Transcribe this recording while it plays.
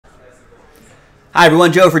Hi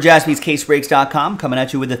everyone, Joe for jaspyscasebreaks.com coming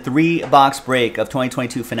at you with a 3-box break of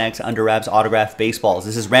 2022 Fanatics Under Wraps autographed baseballs.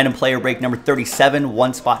 This is random player break number 37.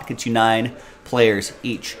 One spot gets you 9 players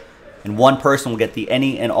each. And one person will get the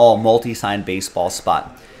any and all multi-signed baseball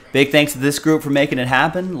spot. Big thanks to this group for making it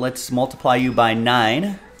happen. Let's multiply you by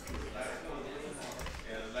 9.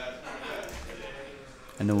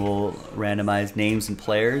 And then we'll randomize names and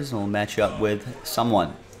players and we'll match you up with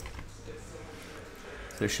someone.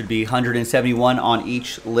 There should be 171 on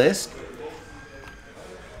each list.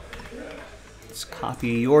 Let's copy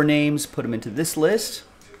your names, put them into this list.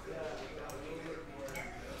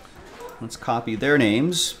 Let's copy their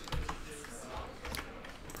names,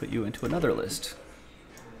 put you into another list.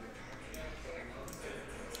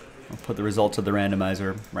 I'll put the results of the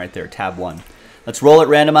randomizer right there, tab 1. Let's roll it,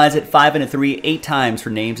 randomize it, 5 and a 3, 8 times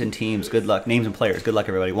for names and teams. Good luck, names and players. Good luck,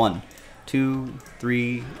 everybody. 1, 2,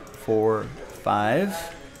 3, 4,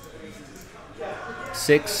 5,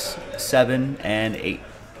 6, 7, and 8.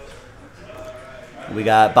 We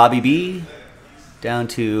got Bobby B down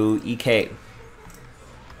to EK.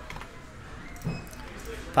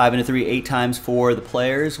 5 and a 3, 8 times for the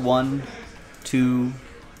players. 1, 2,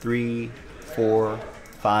 3, 4,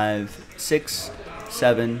 5, 6,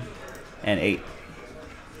 7, and 8.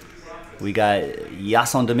 We got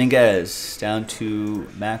Yason Dominguez down to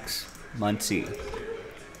Max Muncy.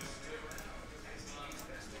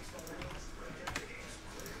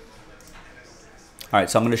 All right,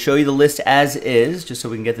 so I'm going to show you the list as is, just so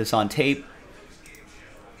we can get this on tape.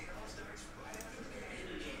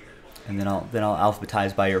 And then I'll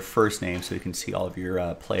alphabetize by your first name so you can see all of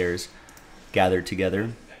your players gathered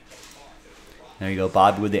together. There you go,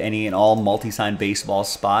 Bob with the any and all multi-signed baseball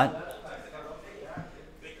spot.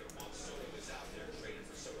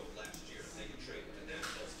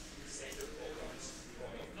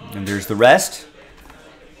 And there's the rest.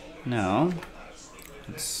 Now,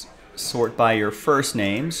 let's sort by your first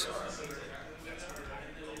names.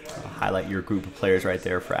 I'll highlight your group of players right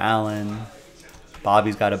there for Alan.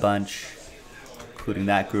 Bobby's got a bunch, including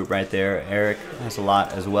that group right there. Eric has a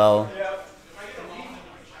lot as well.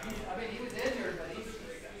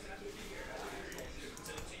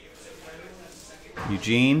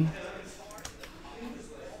 Eugene.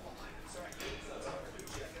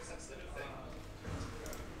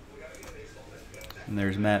 And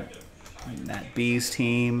there's Matt B's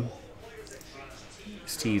team.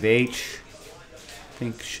 Steve H, I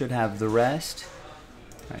think, should have the rest.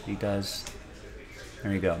 All right, he does.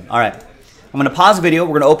 There you go. All right, I'm going to pause the video.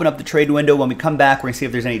 We're going to open up the trade window. When we come back, we're going to see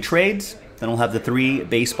if there's any trades. Then we'll have the 3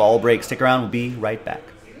 baseball breaks. Stick around. We'll be right back.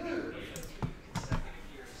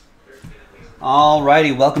 All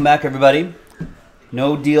righty, welcome back, everybody.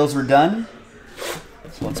 No deals were done.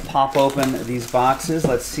 So let's pop open these boxes.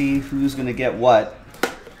 Let's see who's going to get what.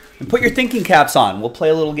 And put your thinking caps on. We'll play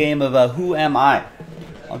a little game of Who Am I?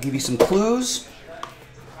 I'll give you some clues,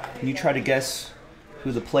 and you try to guess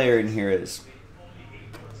who the player in here is.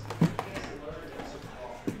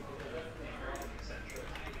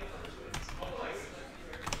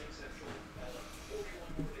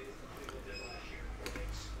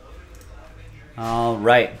 All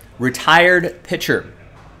right. Retired pitcher.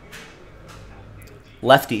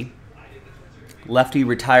 Lefty. Lefty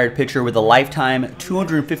retired pitcher with a lifetime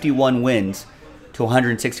 251 wins to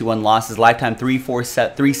 161 losses, lifetime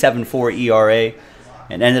 3.74 ERA,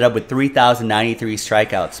 and ended up with 3,093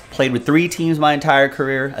 strikeouts. Played with 3 teams my entire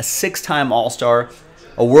career, a 6-time All-Star,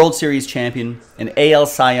 a World Series champion, an AL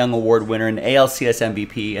Cy Young Award winner, an ALCS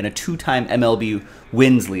MVP, and a 2-time MLB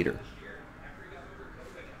wins leader.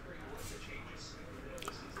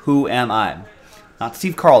 Who am I? Not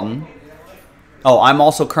Steve Carlton. Oh, I'm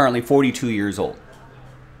also currently 42 years old.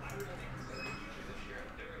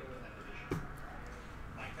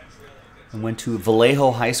 And went to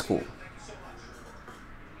Vallejo High School.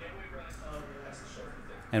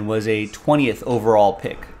 And was a 20th overall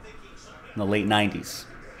pick in the late 90s.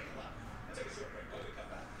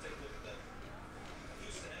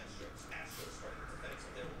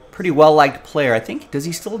 Pretty well-liked player. I think, does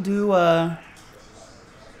he still do, I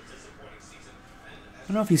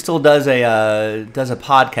don't know if he still does a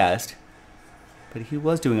podcast, but he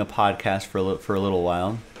was doing a podcast for a little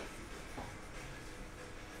while.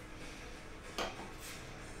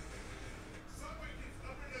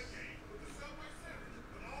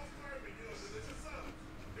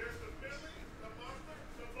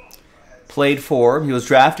 Played for, he was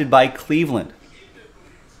drafted by Cleveland.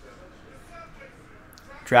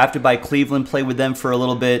 Drafted by Cleveland, played with them for a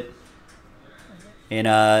little bit, and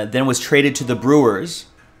then was traded to the Brewers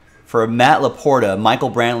for Matt Laporta, Michael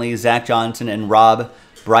Brantley, Zach Johnson, and Rob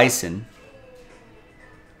Bryson.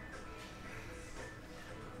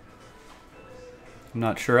 I'm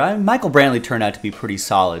not sure. Michael Brantley turned out to be pretty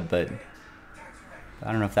solid, but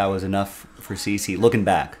I don't know if that was enough for CC, looking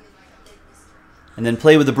back. And then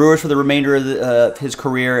played with the Brewers for the remainder of his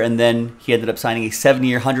career, and then he ended up signing a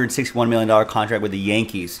 7-year, $161 million contract with the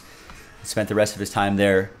Yankees. He spent the rest of his time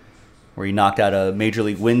there, where he knocked out a Major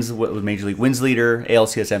League wins leader,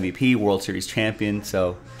 ALCS MVP, World Series champion.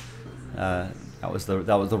 So that was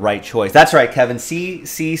the right choice. That's right, Kevin. C.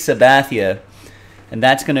 Sabathia, and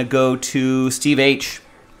that's going to go to Steve H.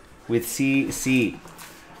 with CC.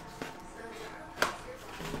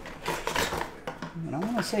 And I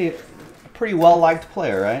want to say a pretty well-liked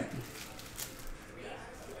player, right?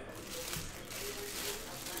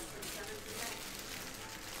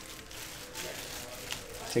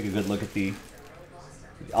 Take a good look at the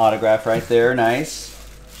autograph right there. Nice.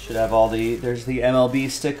 Should have all the... There's the MLB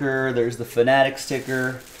sticker. There's the Fanatics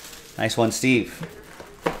sticker. Nice one, Steve.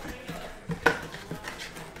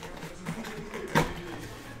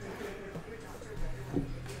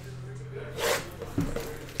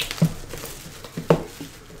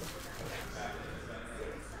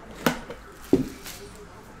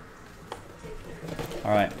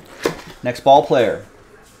 All right. Next ball player.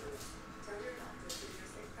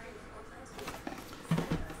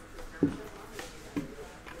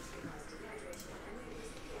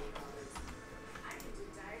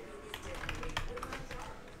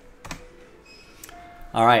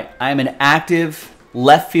 All right, I'm an active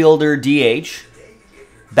left fielder DH.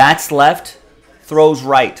 Bats left, throws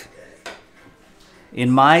right.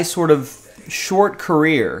 In my sort of short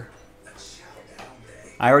career,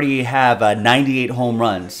 I already have 98 home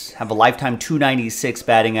runs, have a lifetime 296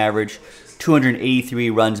 batting average, 283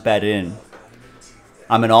 runs batted in.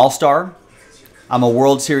 I'm an all-star. I'm a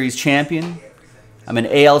World Series champion. I'm an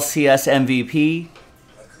ALCS MVP.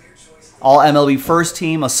 All MLB first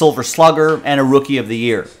team, a Silver Slugger, and a Rookie of the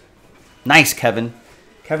Year. Nice, Kevin.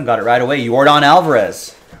 Kevin got it right away. Yordan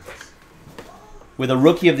Alvarez with a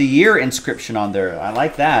Rookie of the Year inscription on there. I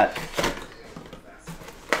like that.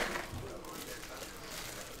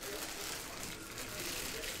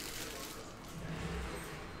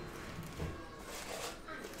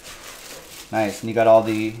 Nice, and you got all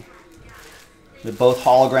the both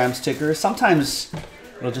hologram stickers. Sometimes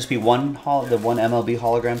it'll just be the one MLB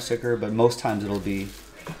hologram sticker, but most times it'll be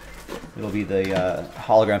the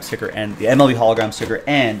hologram sticker and the MLB hologram sticker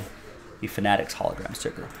and the Fanatics hologram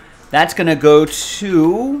sticker. That's gonna go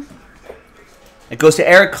to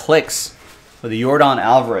Eric Clicks with the Yordan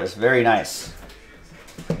Alvarez. Very nice.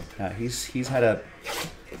 He's had a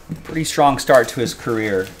pretty strong start to his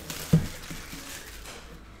career.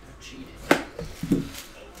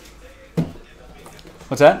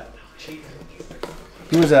 What's that?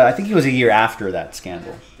 He was I think he was a year after that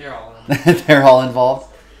scandal. They're all They're all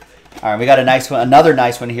involved. All right, we got a nice one, another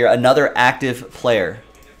nice one here, another active player.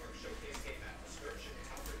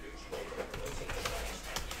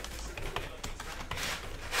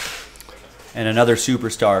 And another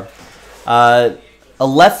superstar. A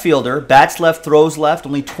left fielder, bats left, throws left,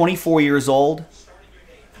 only 24 years old.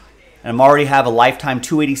 And I already have a lifetime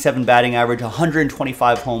 287 batting average,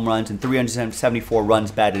 125 home runs, and 374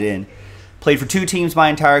 runs batted in. Played for 2 teams my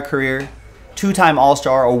entire career. 2-time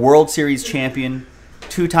All-Star, a World Series champion,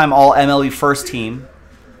 2-time All-MLB first team.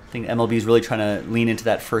 I think MLB is really trying to lean into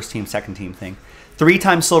that first team, second team thing.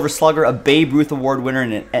 3-time Silver Slugger, a Babe Ruth Award winner,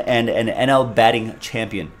 and an NL batting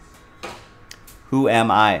champion. Who am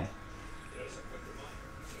I?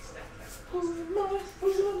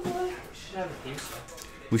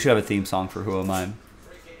 We should have a theme song for Who Am I?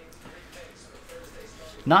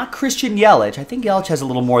 Not Christian Yelich. I think Yelich has a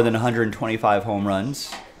little more than 125 home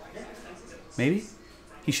runs. Maybe?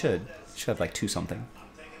 He should. He should have like 2-something.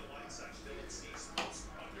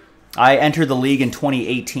 I entered the league in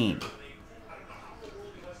 2018.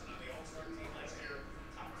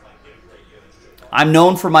 I'm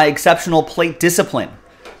known for my exceptional plate discipline,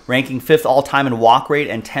 ranking 5th all-time in walk rate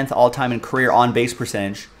and 10th all-time in career on-base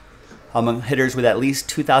percentage among hitters with at least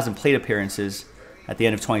 2,000 plate appearances at the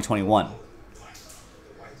end of 2021.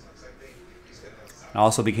 I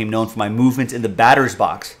also became known for my movement in the batter's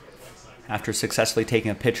box after successfully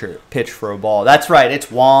taking a pitch for a ball. That's right,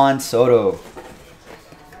 it's Juan Soto.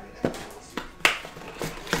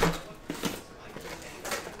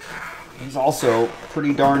 He's also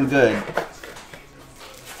pretty darn good.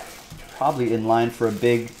 Probably in line for a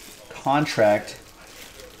big contract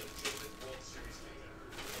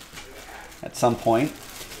at some point.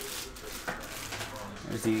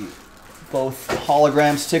 There's both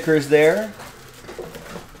hologram stickers there.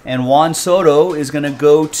 And Juan Soto is going to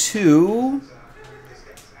go to...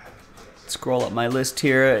 Scroll up my list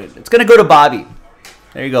here. It's going to go to Bobby.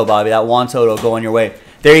 There you go, Bobby. That Juan Soto going your way.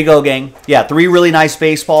 There you go, gang. Yeah, 3 really nice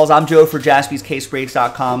baseballs. I'm Joe for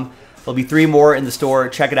JaspysCaseBreaks.com. There'll be 3 more in the store.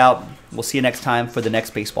 Check it out. We'll see you next time for the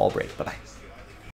next baseball break. Bye-bye.